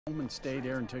home and stay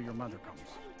there until your mother comes.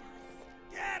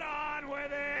 Get on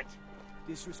with it!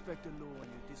 Disrespect the law and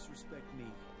you disrespect me.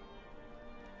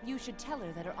 You should tell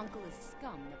her that her uncle is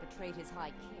scum that betrayed his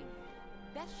high king.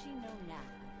 Best she know now,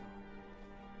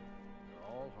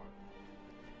 They're all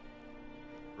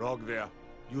hard. Rogver,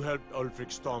 you helped Ulfric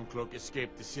Stormcloak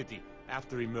escape the city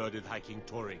after he murdered High King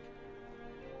Torrig.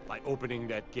 By opening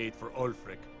that gate for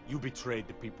Ulfric, you betrayed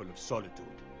the people of Solitude.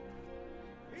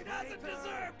 He doesn't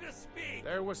deserve to speak!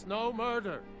 There was no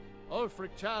murder.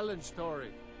 Ulfric challenged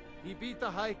Torrig. He beat the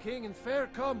High King in fair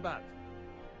combat.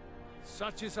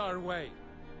 Such is our way.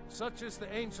 Such is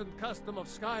the ancient custom of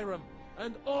Skyrim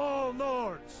and all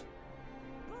Nords.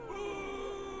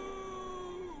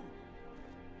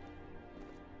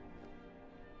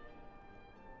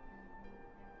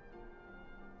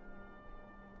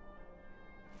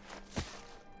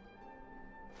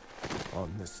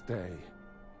 On this day,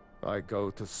 I go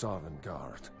to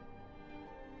Sovngarde.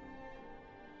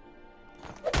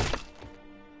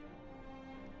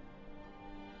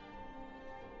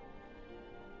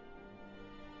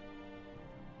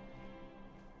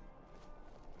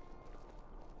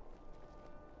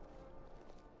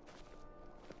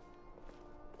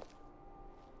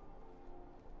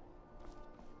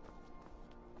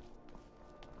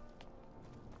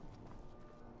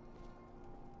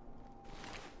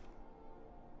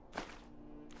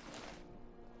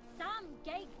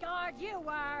 Gate guard you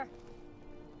were! I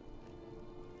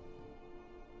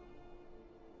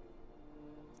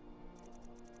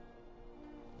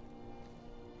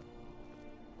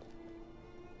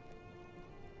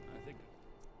think...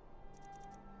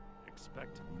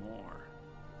 expected more.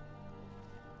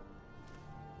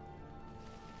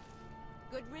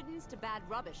 Good riddance to bad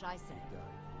rubbish, I say.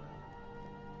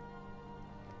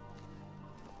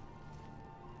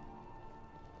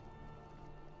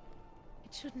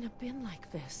 It shouldn't have been like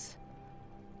this.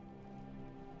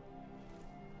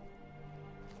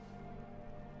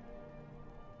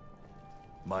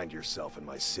 Mind yourself in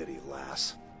my city,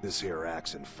 lass. This here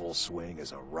axe in full swing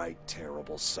is a right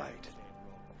terrible sight.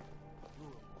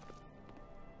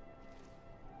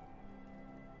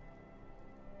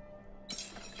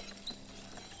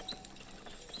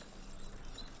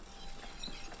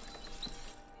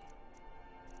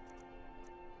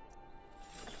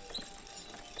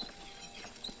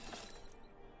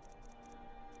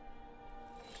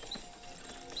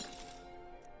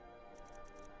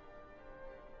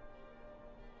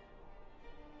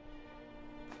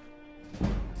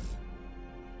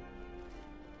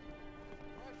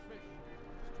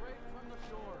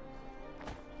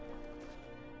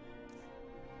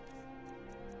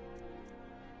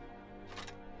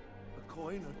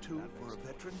 Coin or two for a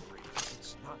veteran?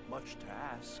 It's not much to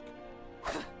ask.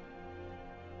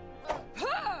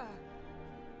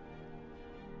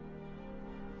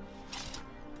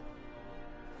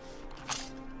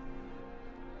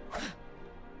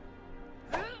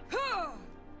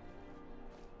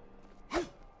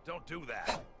 Don't do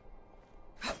that!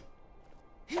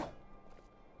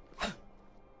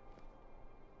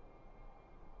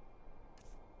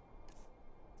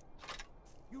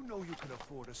 You know you can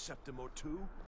afford a septim or two.